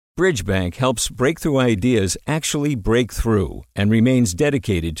Bridgebank helps breakthrough ideas actually break through and remains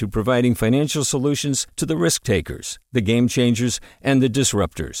dedicated to providing financial solutions to the risk takers, the game changers, and the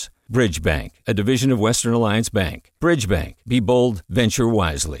disruptors. Bridgebank, a division of Western Alliance Bank. Bridgebank, be bold, venture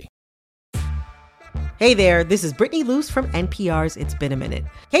wisely. Hey there, this is Brittany Luce from NPR's It's Been a Minute.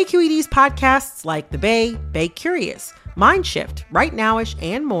 KQED's podcasts like The Bay, Bay Curious, Mind Shift, Right Nowish,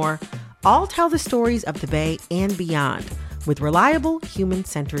 and more all tell the stories of the Bay and beyond with reliable,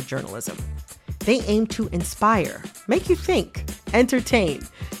 human-centered journalism. They aim to inspire, make you think, entertain,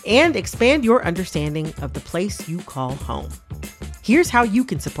 and expand your understanding of the place you call home. Here's how you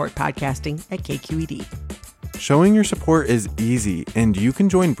can support podcasting at KQED. Showing your support is easy, and you can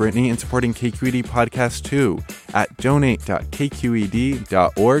join Brittany in supporting KQED Podcast too at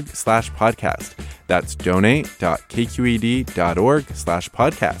donate.kqed.org/podcast. That's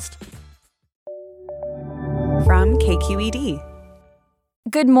donate.kqed.org/podcast. From KQED.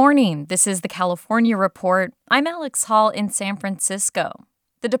 Good morning. This is the California Report. I'm Alex Hall in San Francisco.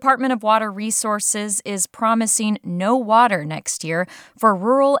 The Department of Water Resources is promising no water next year for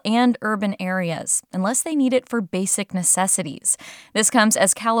rural and urban areas, unless they need it for basic necessities. This comes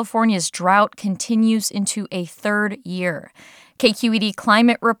as California's drought continues into a third year. KQED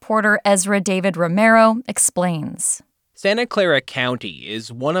climate reporter Ezra David Romero explains. Santa Clara County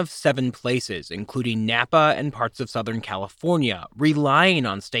is one of 7 places, including Napa and parts of Southern California, relying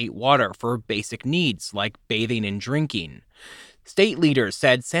on state water for basic needs like bathing and drinking. State leaders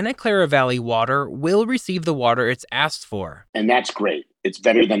said Santa Clara Valley Water will receive the water it's asked for. And that's great. It's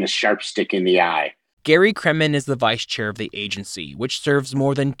better than a sharp stick in the eye. Gary Kremen is the vice chair of the agency, which serves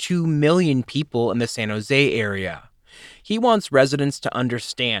more than 2 million people in the San Jose area. He wants residents to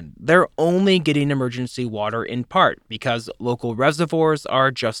understand they're only getting emergency water in part because local reservoirs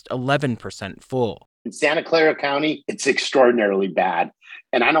are just 11% full. In Santa Clara County, it's extraordinarily bad.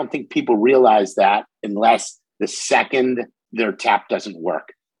 And I don't think people realize that unless the second their tap doesn't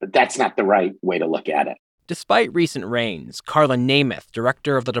work. But that's not the right way to look at it. Despite recent rains, Carla Namath,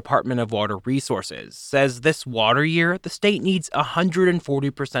 director of the Department of Water Resources, says this water year, the state needs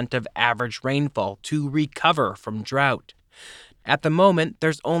 140% of average rainfall to recover from drought. At the moment,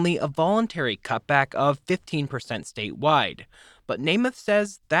 there's only a voluntary cutback of 15% statewide. But Namath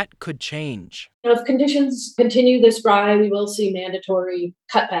says that could change. If conditions continue this dry, we will see mandatory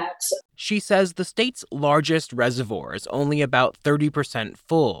cutbacks. She says the state's largest reservoir is only about 30%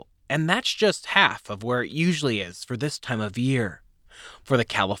 full, and that's just half of where it usually is for this time of year. For the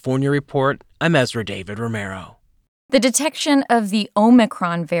California Report, I'm Ezra David Romero. The detection of the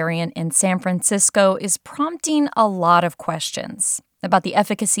Omicron variant in San Francisco is prompting a lot of questions about the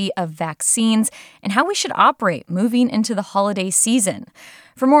efficacy of vaccines and how we should operate moving into the holiday season.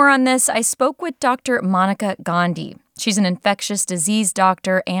 For more on this, I spoke with Dr. Monica Gandhi. She's an infectious disease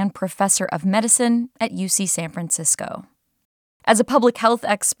doctor and professor of medicine at UC San Francisco. As a public health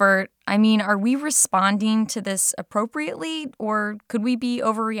expert, are we responding to this appropriately, or could we be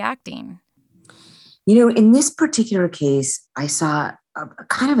overreacting? In this particular case, I saw a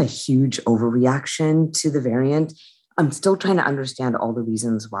kind of a huge overreaction to the variant. I'm still trying to understand all the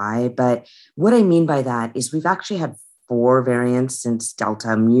reasons why, but what I mean by that is we've actually had 4 variants since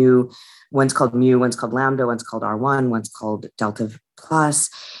Delta Mu. One's called Mu, one's called Lambda, one's called R1, one's called Delta Plus,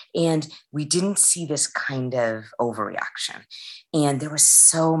 and we didn't see this kind of overreaction. And there was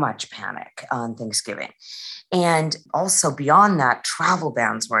so much panic on Thanksgiving. And also beyond that, travel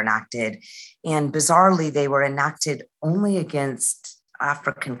bans were enacted. And bizarrely, they were enacted only against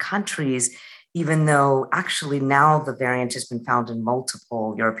African countries, even though actually now the variant has been found in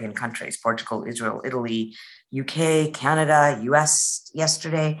multiple European countries, Portugal, Israel, Italy, UK, Canada, US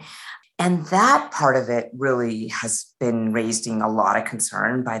yesterday. And that part of it really has been raising a lot of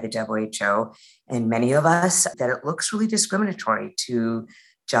concern by the WHO and many of us that it looks really discriminatory to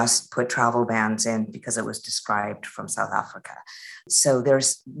just put travel bans in because it was described from South Africa. So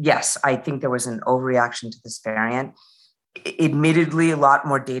I think there was an overreaction to this variant. Admittedly, a lot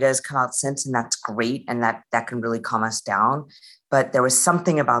more data has come out since, and that's great, and that can really calm us down. But there was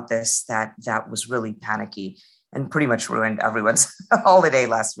something about this that was really panicky and pretty much ruined everyone's holiday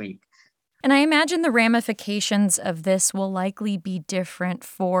last week. And I imagine the ramifications of this will likely be different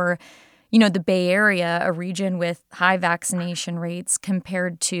for, the Bay Area, a region with high vaccination rates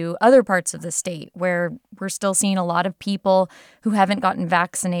compared to other parts of the state where we're still seeing a lot of people who haven't gotten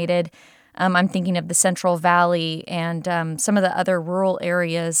vaccinated. I'm thinking of the Central Valley and some of the other rural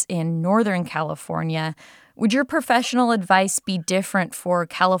areas in Northern California. Would your professional advice be different for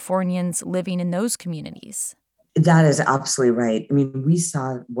Californians living in those communities? That is absolutely right. We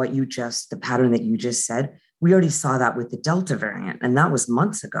saw the pattern that you just said We already saw that with the Delta variant, and that was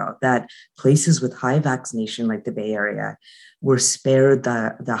months ago, that places with high vaccination like the Bay Area were spared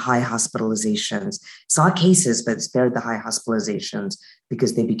the high hospitalizations, saw cases, but spared the high hospitalizations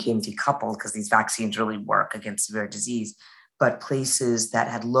because they became decoupled because these vaccines really work against severe disease. But places that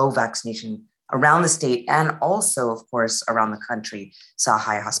had low vaccination around the state and also, of course, around the country saw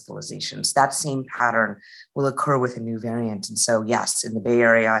high hospitalizations. That same pattern will occur with a new variant. And so, yes, in the Bay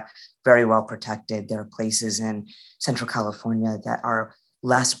Area, very well protected. There are places in Central California that are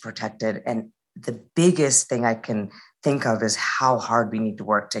less protected. And the biggest thing I can think of is how hard we need to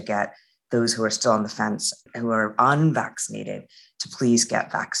work to get those who are still on the fence, who are unvaccinated, to please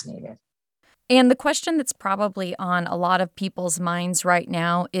get vaccinated. And the question that's probably on a lot of people's minds right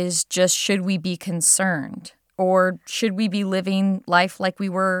now is just, should we be concerned? Or should we be living life like we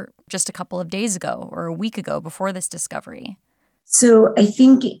were just a couple of days ago or a week ago before this discovery? So I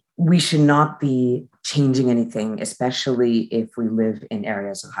think we should not be changing anything, especially if we live in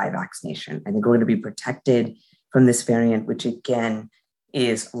areas of high vaccination. I think we're going to be protected from this variant, which again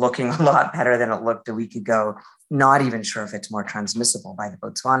is looking a lot better than it looked a week ago. Not even sure if it's more transmissible by the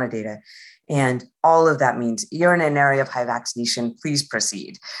Botswana data. And all of that means you're in an area of high vaccination, please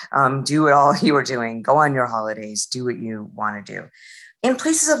proceed. Do what all you were doing. Go on your holidays. Do what you want to do. In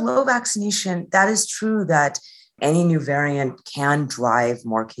places of low vaccination, that is true that any new variant can drive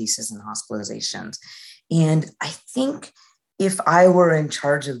more cases and hospitalizations. And I think if I were in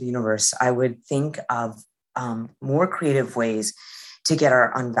charge of the universe, I would think of more creative ways to get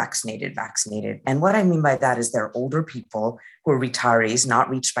our unvaccinated vaccinated. And what I mean by that is they're older people who are retirees, not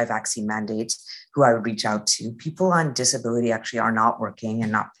reached by vaccine mandates, who I would reach out to. People on disability actually are not working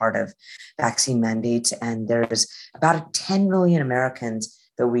and not part of vaccine mandates. And there's about 10 million Americans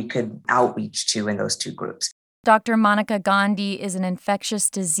that we could outreach to in those two groups. Dr. Monica Gandhi is an infectious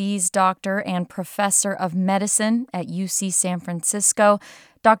disease doctor and professor of medicine at UC San Francisco.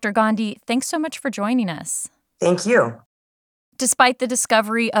 Dr. Gandhi, thanks so much for joining us. Thank you. Despite the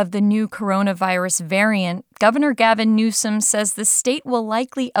discovery of the new coronavirus variant, Governor Gavin Newsom says the state will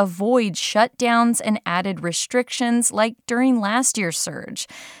likely avoid shutdowns and added restrictions like during last year's surge.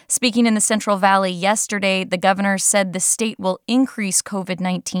 Speaking in the Central Valley yesterday, the governor said the state will increase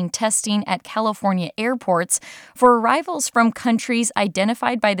COVID-19 testing at California airports for arrivals from countries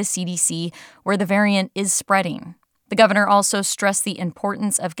identified by the CDC where the variant is spreading. The governor also stressed the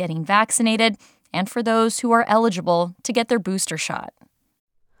importance of getting vaccinated and for those who are eligible to get their booster shot.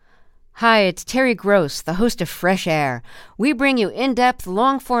 Hi, it's Terry Gross, the host of Fresh Air. We bring you in-depth,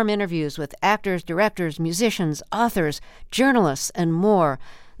 long-form interviews with actors, directors, musicians, authors, journalists, and more.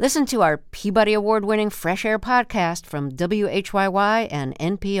 Listen to our Peabody Award-winning Fresh Air podcast from WHYY and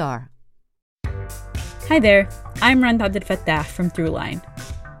NPR. Hi there, I'm Rand Abdel-Fattah from Throughline.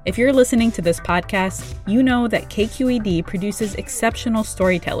 If you're listening to this podcast, you know that KQED produces exceptional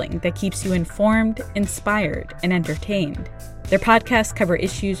storytelling that keeps you informed, inspired, and entertained. Their podcasts cover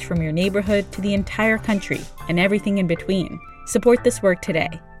issues from your neighborhood to the entire country and everything in between. Support this work today.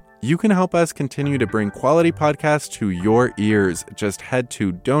 You can help us continue to bring quality podcasts to your ears. Just head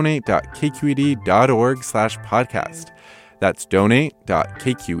to donate.kqed.org/podcast. That's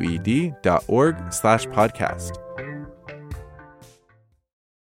donate.kqed.org/podcast.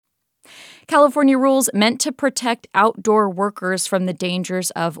 California rules meant to protect outdoor workers from the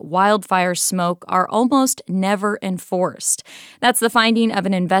dangers of wildfire smoke are almost never enforced. That's the finding of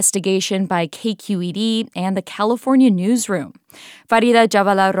an investigation by KQED and the California Newsroom. Farida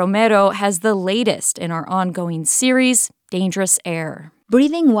Jhabvala Romero has the latest in our ongoing series, Dangerous Air.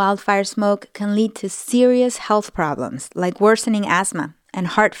 Breathing wildfire smoke can lead to serious health problems like worsening asthma and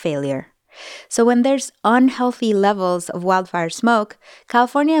heart failure. So when there's unhealthy levels of wildfire smoke,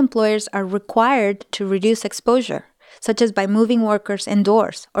 California employers are required to reduce exposure, such as by moving workers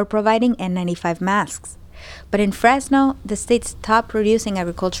indoors or providing N95 masks. But in Fresno, the state's top producing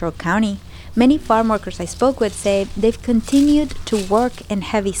agricultural county, many farm workers I spoke with say they've continued to work in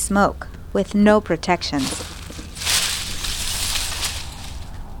heavy smoke with no protections.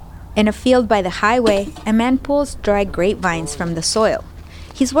 In a field by the highway, a man pulls dry grapevines from the soil.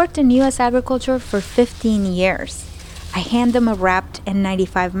 He's worked in U.S. agriculture for 15 years. I hand him a wrapped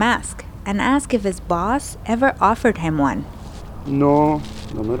N95 mask and ask if his boss ever offered him one. No,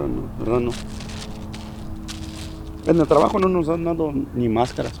 verdad no. En el trabajo no nos han dado ni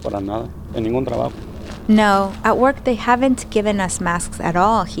máscaras para nada, en ningún trabajo. No, at work they haven't given us masks at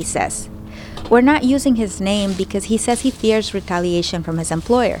all, he says. We're not using his name because he says he fears retaliation from his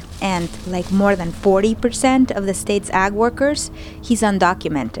employer. And like more than 40% of the state's ag workers, he's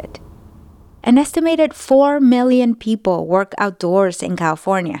undocumented. An estimated 4 million people work outdoors in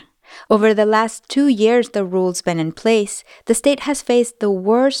California. Over the last 2 years the rule's been in place, the state has faced the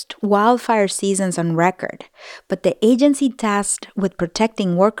worst wildfire seasons on record. But the agency tasked with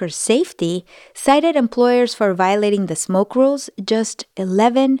protecting workers' safety cited employers for violating the smoke rules just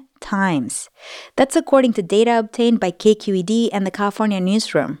 11 times. That's according to data obtained by KQED and the California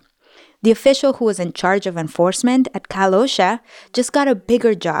Newsroom. The official who was in charge of enforcement at Cal OSHA just got a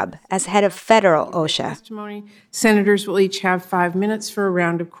bigger job as head of federal OSHA. Senators will each have 5 minutes for a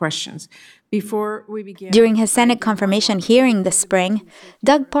round of questions. Before we begin, during his Senate confirmation hearing this spring,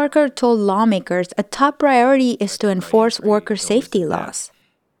 Doug Parker told lawmakers a top priority is to enforce worker safety laws.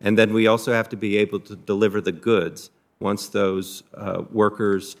 And then we also have to be able to deliver the goods once those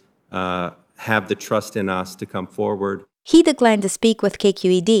workers have the trust in us to come forward. He declined to speak with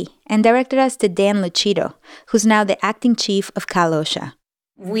KQED and directed us to Dan Lucido, who's now the acting chief of Cal OSHA.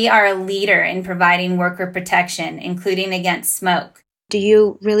 We are a leader in providing worker protection, including against smoke. Do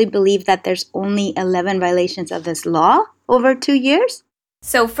you really believe that there's only 11 violations of this law over 2 years?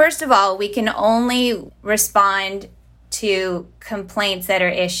 So first of all, we can only respond to complaints that are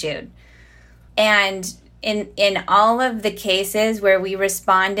issued. And in all of the cases where we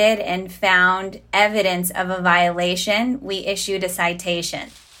responded and found evidence of a violation, we issued a citation.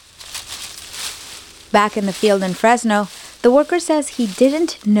 Back in the field in Fresno, the worker says he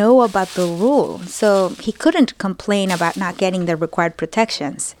didn't know about the rule, so he couldn't complain about not getting the required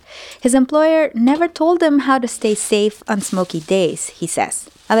protections. His employer never told him how to stay safe on smoky days, he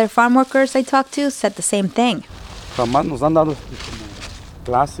says. Other farm workers I talked to said the same thing.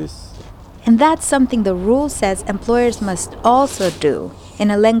 And that's something the rule says employers must also do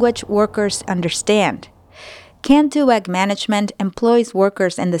in a language workers understand. Can2Ag Management employs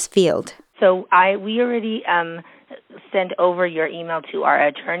workers in this field. So we already sent over your email to our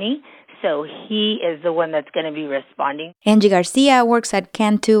attorney, so he is the one that's going to be responding. Angie Garcia works at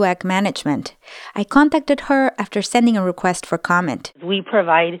Can2Ag Management. I contacted her after sending a request for comment. We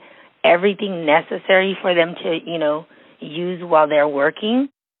provide everything necessary for them to, use while they're working.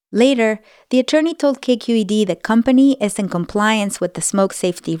 Later, the attorney told KQED the company is in compliance with the smoke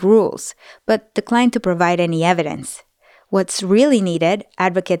safety rules, but declined to provide any evidence. What's really needed,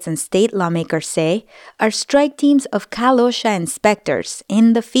 advocates and state lawmakers say, are strike teams of Cal OSHA inspectors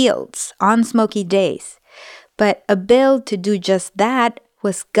in the fields on smoky days. But a bill to do just that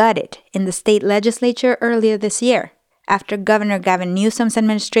was gutted in the state legislature earlier this year, after Governor Gavin Newsom's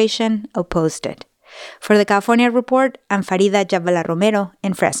administration opposed it. For the California Report, I'm Farida Jabala Romero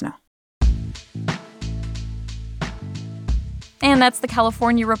in Fresno. And that's the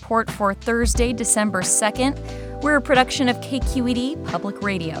California Report for Thursday, December 2nd. We're a production of KQED Public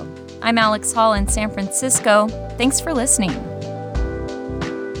Radio. I'm Alex Hall in San Francisco. Thanks for listening.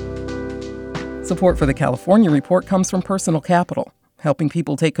 Support for the California Report comes from Personal Capital, helping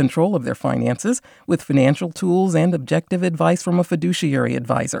people take control of their finances with financial tools and objective advice from a fiduciary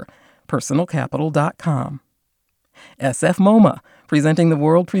advisor. personalcapital.com. SF MoMA, presenting the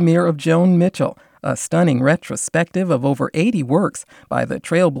world premiere of Joan Mitchell, a stunning retrospective of over 80 works by the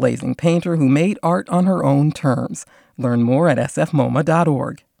trailblazing painter who made art on her own terms. Learn more at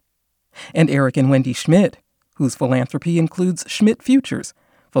sfmoma.org. And Eric and Wendy Schmidt, whose philanthropy includes Schmidt Futures,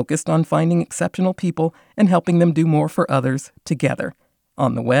 focused on finding exceptional people and helping them do more for others together.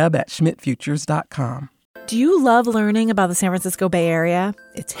 On the web at schmidtfutures.com. Do you love learning about the San Francisco Bay Area,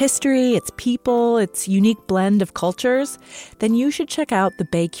 its history, its people, its unique blend of cultures? Then you should check out the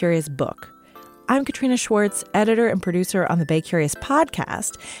Bay Curious book. I'm Katrina Schwartz, editor and producer on the Bay Curious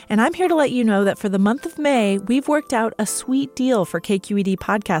podcast, and I'm here to let you know that for the month of May, we've worked out a sweet deal for KQED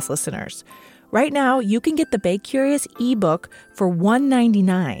podcast listeners. Right now, you can get the Bay Curious ebook for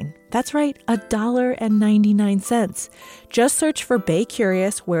 $1.99. That's right, $1.99. Just search for Bay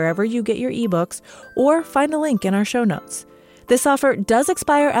Curious wherever you get your ebooks or find a link in our show notes. This offer does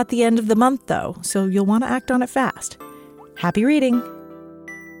expire at the end of the month, though, so you'll want to act on it fast. Happy reading!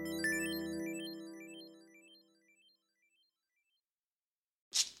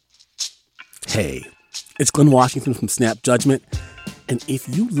 Hey, it's Glenn Washington from Snap Judgment, and if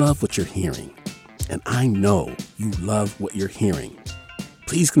you love what you're hearing, and I know you love what you're hearing,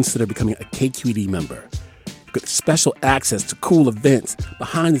 please consider becoming a KQED member. You get special access to cool events,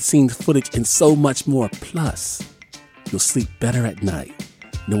 behind-the-scenes footage, and so much more. Plus, you'll sleep better at night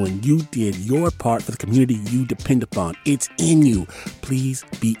knowing you did your part for the community you depend upon. It's in you. Please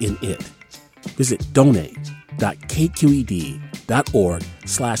be in it. Visit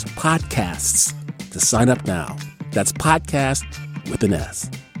donate.kqed.org/podcasts to sign up now. That's podcast with an S.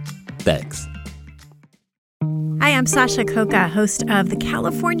 Thanks. Hi, I'm Sasha Khokha, host of the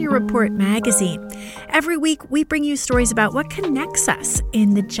California Report magazine. Every week, we bring you stories about what connects us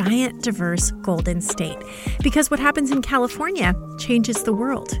in the giant, diverse Golden State. Because what happens in California changes the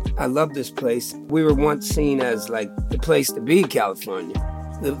world. I love this place. We were once seen as like the place to be, California.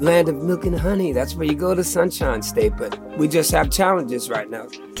 The land of milk and honey. That's where you go to Sunshine State, but we just have challenges right now.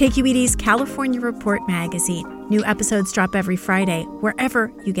 KQED's California Report magazine. New episodes drop every Friday,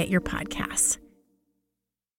 wherever you get your podcasts.